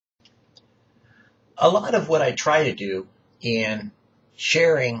A lot of what I try to do in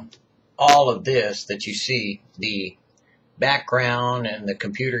sharing all of this that you see, the background and the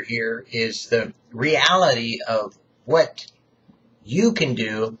computer here, is the reality of what you can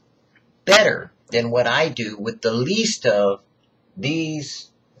do better than what I do with the least of these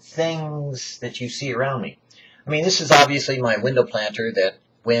things that you see around me. I mean, this is obviously my window planter that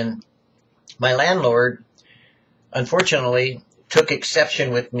when my landlord, unfortunately, took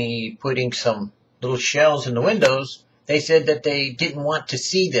exception with me putting some little shells in the windows, they said that they didn't want to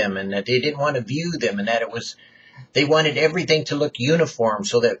see them and that they didn't want to view them and that they wanted everything to look uniform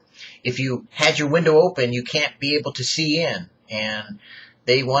so that if you had your window open, you can't be able to see in. And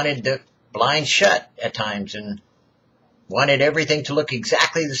they wanted the blinds shut at times and wanted everything to look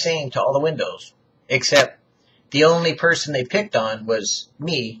exactly the same to all the windows. Except the only person they picked on was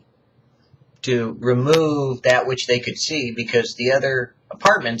me to remove that which they could see, because the other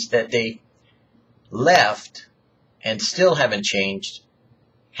apartments that they left and still haven't changed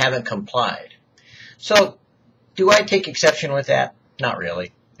haven't complied. So do I take exception with that? Not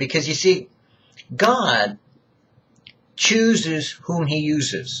really. Because you see, God chooses whom he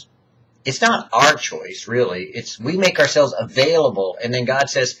uses. It's not our choice, really. We make ourselves available, and then God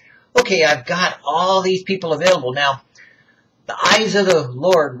says, okay, I've got all these people available. Now, the eyes of the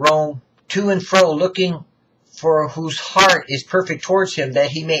Lord roam to and fro, looking for whose heart is perfect towards him, that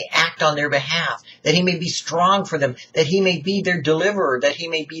he may act on their behalf, that he may be strong for them, that he may be their deliverer, that he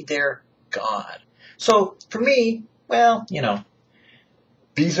may be their God. So, for me, well,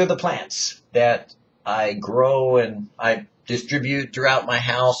 these are the plants that I grow and I distribute throughout my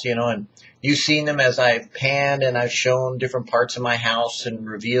house, and you've seen them as I've panned and I've shown different parts of my house and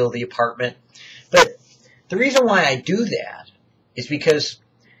reveal the apartment. But the reason why I do that is because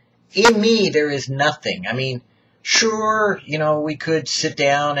in me there is nothing. I mean, sure, we could sit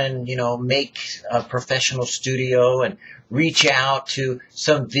down and, make a professional studio and reach out to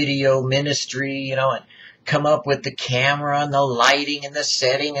some video ministry, and come up with the camera and the lighting and the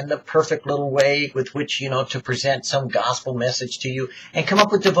setting and the perfect little way with which, to present some gospel message to you, and come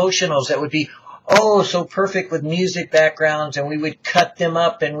up with devotionals that would be, oh, so perfect with music backgrounds, and we would cut them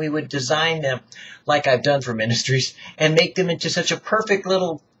up and we would design them like I've done for ministries and make them into such a perfect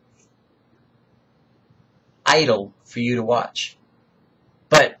little idol for you to watch.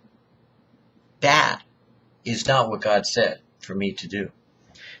 But that is not what God said for me to do.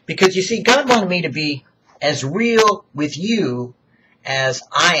 Because you see, God wanted me to be as real with you as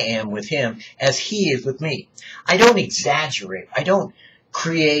I am with him, as he is with me. I don't exaggerate. I don't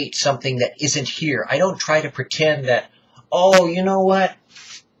create something that isn't here. I don't try to pretend that, oh, you know what?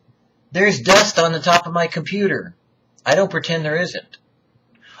 There's dust on the top of my computer. I don't pretend there isn't.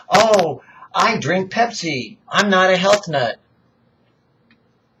 Oh, I drink Pepsi. I'm not a health nut.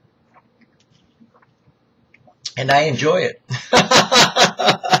 And I enjoy it.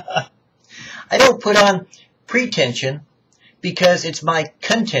 I don't put on pretension, because it's my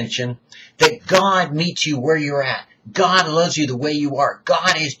contention that God meets you where you're at. God loves you the way you are.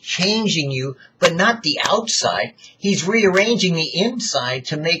 God is changing you, but not the outside. He's rearranging the inside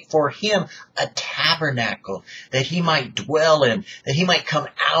to make for him a tabernacle that he might dwell in, that he might come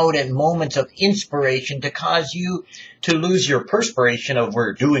out at moments of inspiration to cause you to lose your perspiration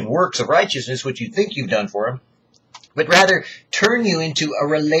over doing works of righteousness, which you think you've done for him, but rather turn you into a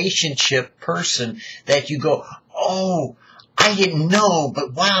relationship person that you go, oh, I didn't know,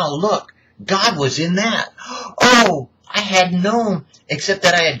 but wow, look, God was in that. Oh, I hadn't known, except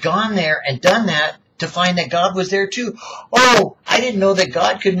that I had gone there and done that to find that God was there too. Oh, I didn't know that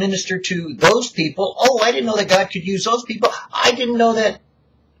God could minister to those people. Oh, I didn't know that God could use those people. I didn't know that.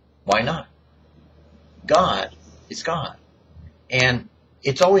 Why not? God is God. And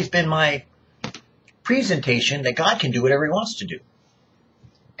it's always been my presentation that God can do whatever he wants to do.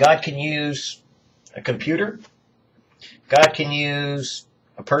 God can use a computer. God can use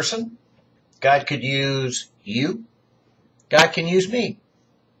a person. God could use you. God can use me.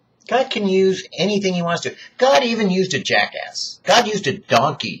 God can use anything he wants to. God even used a jackass. God used a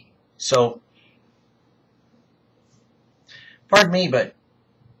donkey. So, pardon me, but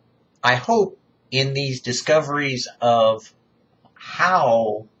I hope in these discoveries of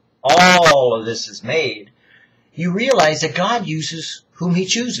how all of this is made, you realize that God uses whom he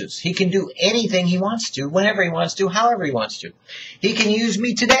chooses. He can do anything he wants to, whenever he wants to, however he wants to. He can use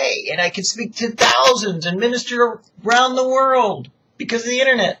me today, and I can speak to thousands and minister around the world because of the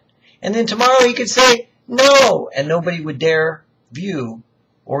internet. And then tomorrow he could say no, and nobody would dare view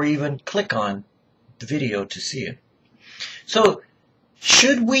or even click on the video to see it. So,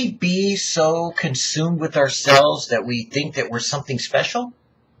 should we be so consumed with ourselves that we think that we're something special?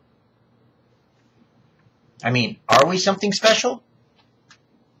 I mean, are we something special?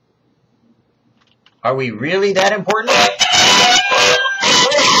 Are we really that important?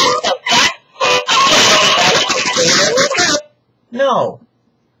 No.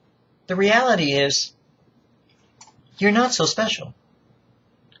 The reality is, you're not so special.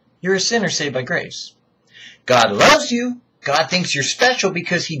 You're a sinner saved by grace. God loves you. God thinks you're special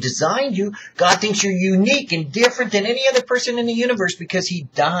because He designed you. God thinks you're unique and different than any other person in the universe because He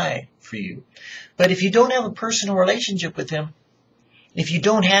died for you. But if you don't have a personal relationship with Him, if you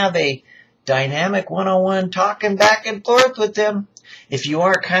don't have a dynamic one-on-one talking back and forth with Him, if you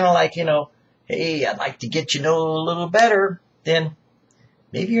aren't kind of like, hey, I'd like to get to know a little better, then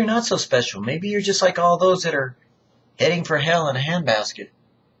maybe you're not so special. Maybe you're just like all those that are heading for hell in a handbasket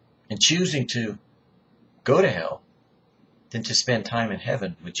and choosing to go to hell than to spend time in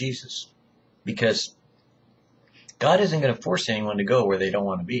heaven with Jesus. Because God isn't going to force anyone to go where they don't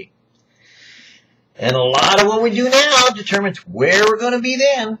want to be. And a lot of what we do now determines where we're going to be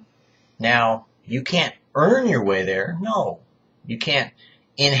then. Now, you can't earn your way there. No. You can't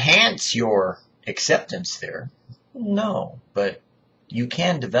enhance your acceptance there. No. But you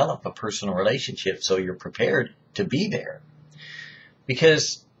can develop a personal relationship so you're prepared to be there.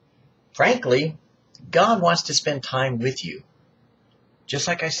 Because, frankly, God wants to spend time with you. Just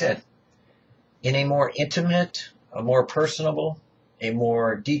like I said, in a more intimate, a more personable, a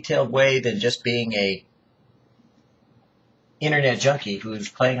more detailed way than just being a internet junkie who's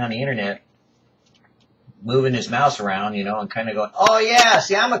playing on the internet, moving his mouse around, and kind of going, oh yeah,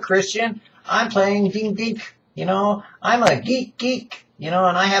 see, I'm a Christian. I'm playing geek. I'm a geek, and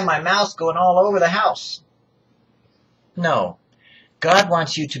I have my mouse going all over the house. No. God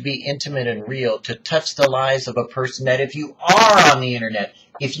wants you to be intimate and real, to touch the lives of a person that if you are on the internet,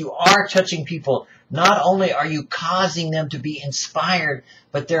 if you are touching people, not only are you causing them to be inspired,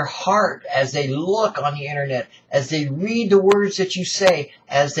 but their heart as they look on the internet, as they read the words that you say,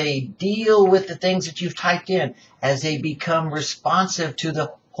 as they deal with the things that you've typed in, as they become responsive to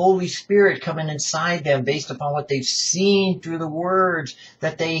the Holy Spirit coming inside them based upon what they've seen through the words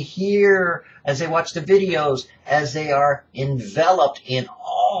that they hear as they watch the videos, as they are enveloped in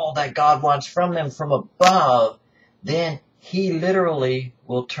all that God wants from them from above, then He literally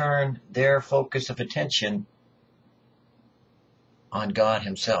will turn their focus of attention on God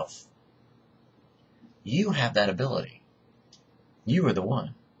Himself. You have that ability. You are the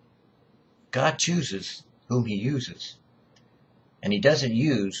one. God chooses whom He uses. And He doesn't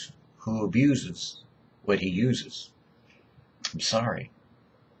use who abuses what He uses. I'm sorry.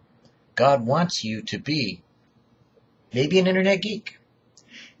 God wants you to be maybe an internet geek.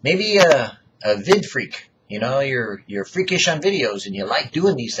 Maybe a vid freak. You're freakish on videos and you like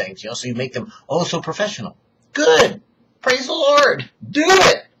doing these things, so you make them so professional. Good. Praise the Lord. Do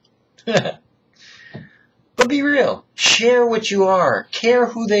it. But be real. Share what you are. Care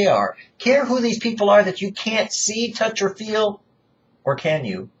who they are. Care who these people are that you can't see, touch, or feel. Or can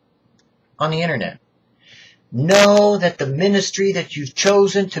you? On the internet. Know that the ministry that you've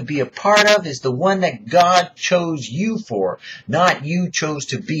chosen to be a part of is the one that God chose you for, not you chose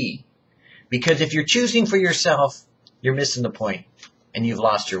to be. Because if you're choosing for yourself, you're missing the point, and you've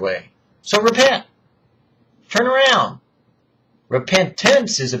lost your way. So repent. Turn around.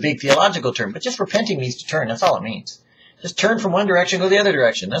 Repentance is a big theological term, but just repenting means to turn. That's all it means. Just turn from one direction, go the other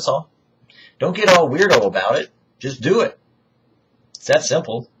direction. That's all. Don't get all weirdo about it. Just do it. It's that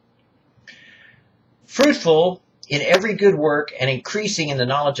simple. Fruitful in every good work and increasing in the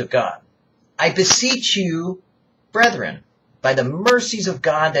knowledge of God. I beseech you, brethren, by the mercies of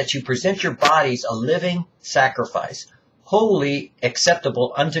God, that you present your bodies a living sacrifice, holy,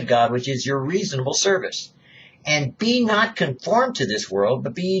 acceptable unto God, which is your reasonable service. And be not conformed to this world,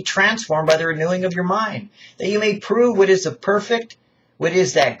 but be ye transformed by the renewing of your mind, that you may prove what is the perfect, what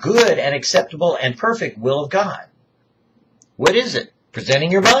is that good and acceptable and perfect will of God. What is it?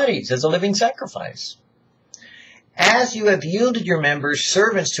 Presenting your bodies as a living sacrifice. As you have yielded your members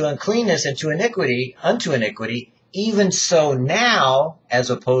servants to uncleanness and to iniquity, unto iniquity, even so now, as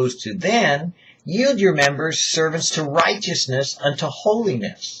opposed to then, yield your members servants to righteousness unto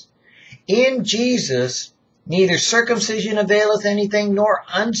holiness. In Jesus, neither circumcision availeth anything, nor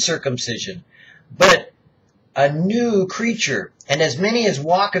uncircumcision, but a new creature. And as many as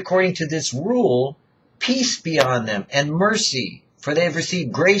walk according to this rule, peace be on them, and mercy, for they have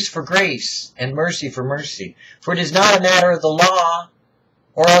received grace for grace, and mercy for mercy. For it is not a matter of the law,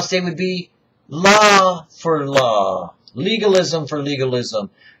 or else they would be law for law, legalism for legalism,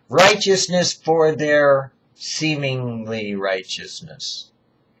 righteousness for their seemingly righteousness.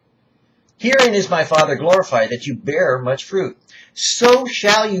 Herein is my Father glorified, that you bear much fruit. So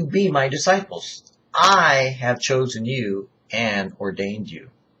shall you be my disciples. I have chosen you and ordained you,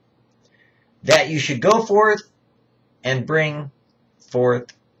 that you should go forth and bring forth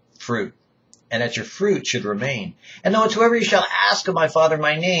fruit, and that your fruit should remain. And whatsoever you shall ask of my Father in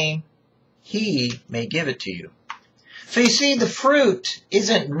my name, he may give it to you. So you see, the fruit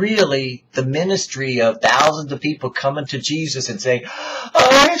isn't really the ministry of thousands of people coming to Jesus and saying,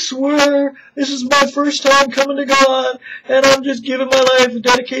 I swear, this is my first time coming to God, and I'm just giving my life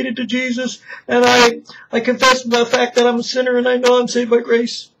dedicated to Jesus, and I confess the fact that I'm a sinner, and I know I'm saved by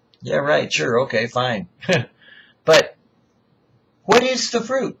grace. Yeah, right, sure, okay, fine. But what is the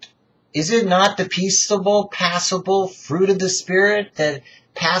fruit? Is it not the peaceable, passible fruit of the Spirit that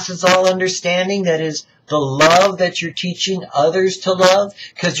passes all understanding, that is the love that you're teaching others to love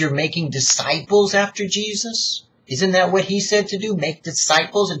because you're making disciples after Jesus? Isn't that what he said to do? Make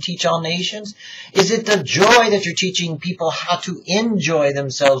disciples and teach all nations? Is it the joy that you're teaching people how to enjoy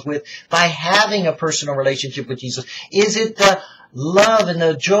themselves with by having a personal relationship with Jesus? Is it the love and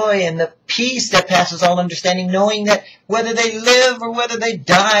the joy and the peace that passes all understanding, knowing that whether they live or whether they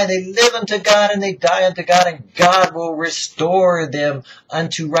die, they live unto God and they die unto God, and God will restore them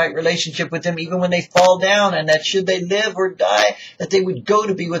unto right relationship with him even when they fall down, and that should they live or die, that they would go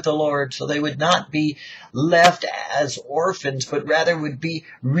to be with the Lord, so they would not be left as orphans, but rather would be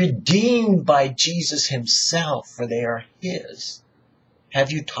redeemed by Jesus himself, for they are his. Have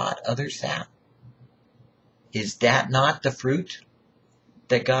you taught others that? Is that not the fruit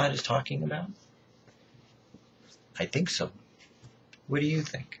that God is talking about? I think so. What do you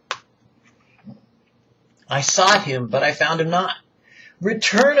think? I sought him, but I found him not.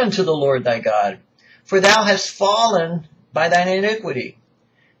 Return unto the Lord thy God, for thou hast fallen by thine iniquity.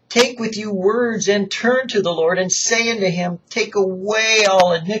 Take with you words and turn to the Lord and say unto him, take away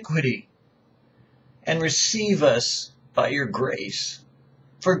all iniquity and receive us by your grace.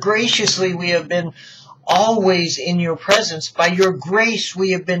 For graciously we have been always in your presence. By your grace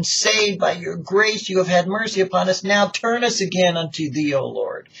we have been saved. By your grace you have had mercy upon us. Now turn us again unto thee, O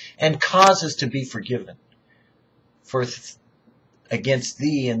Lord, and cause us to be forgiven. For against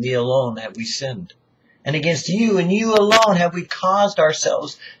thee and thee alone have we sinned. And against you and you alone have we caused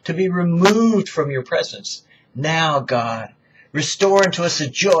ourselves to be removed from your presence. Now, God, restore unto us the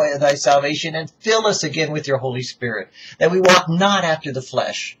joy of thy salvation, and fill us again with your Holy Spirit, that we walk not after the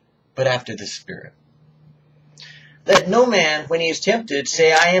flesh, but after the Spirit. Let no man, when he is tempted,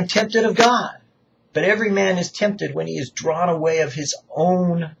 say, I am tempted of God. But every man is tempted when he is drawn away of his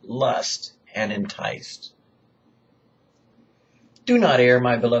own lust and enticed. Do not err,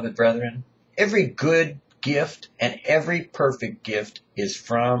 my beloved brethren. Every good gift and every perfect gift is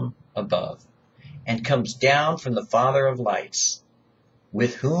from above, and comes down from the Father of lights,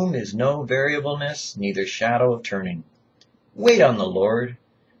 with whom is no variableness, neither shadow of turning. Wait on the Lord.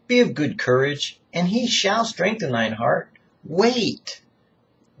 Be of good courage, and he shall strengthen thine heart. Wait,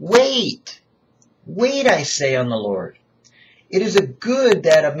 wait, wait, I say, on the Lord. It is a good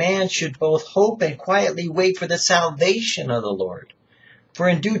that a man should both hope and quietly wait for the salvation of the Lord. For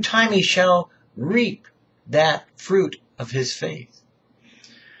in due time he shall reap that fruit of his faith.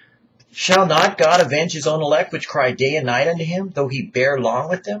 Shall not God avenge his own elect, which cry day and night unto him, though he bear long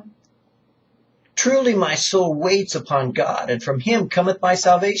with them? Truly my soul waits upon God, and from him cometh my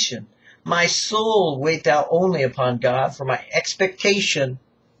salvation. My soul wait thou only upon God, for my expectation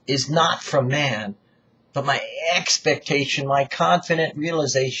is not from man, but my expectation, my confident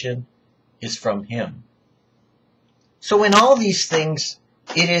realization, is from him. So in all these things,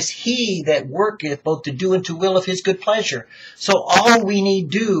 it is he that worketh both to do and to will of his good pleasure. So all we need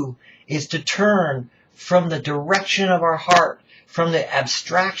do is to turn from the direction of our heart, from the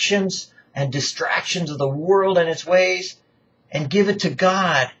abstractions and distractions of the world and its ways, and give it to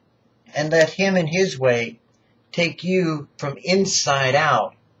God, and let him in his way take you from inside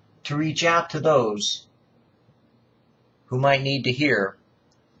out to reach out to those who might need to hear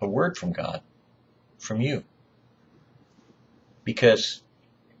a word from God, from you. Because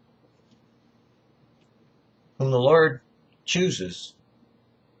whom the Lord chooses,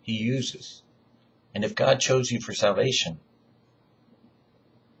 he uses. And if God chose you for salvation,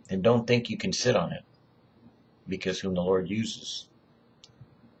 then don't think you can sit on it, because whom the Lord uses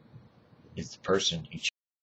is the person he chooses.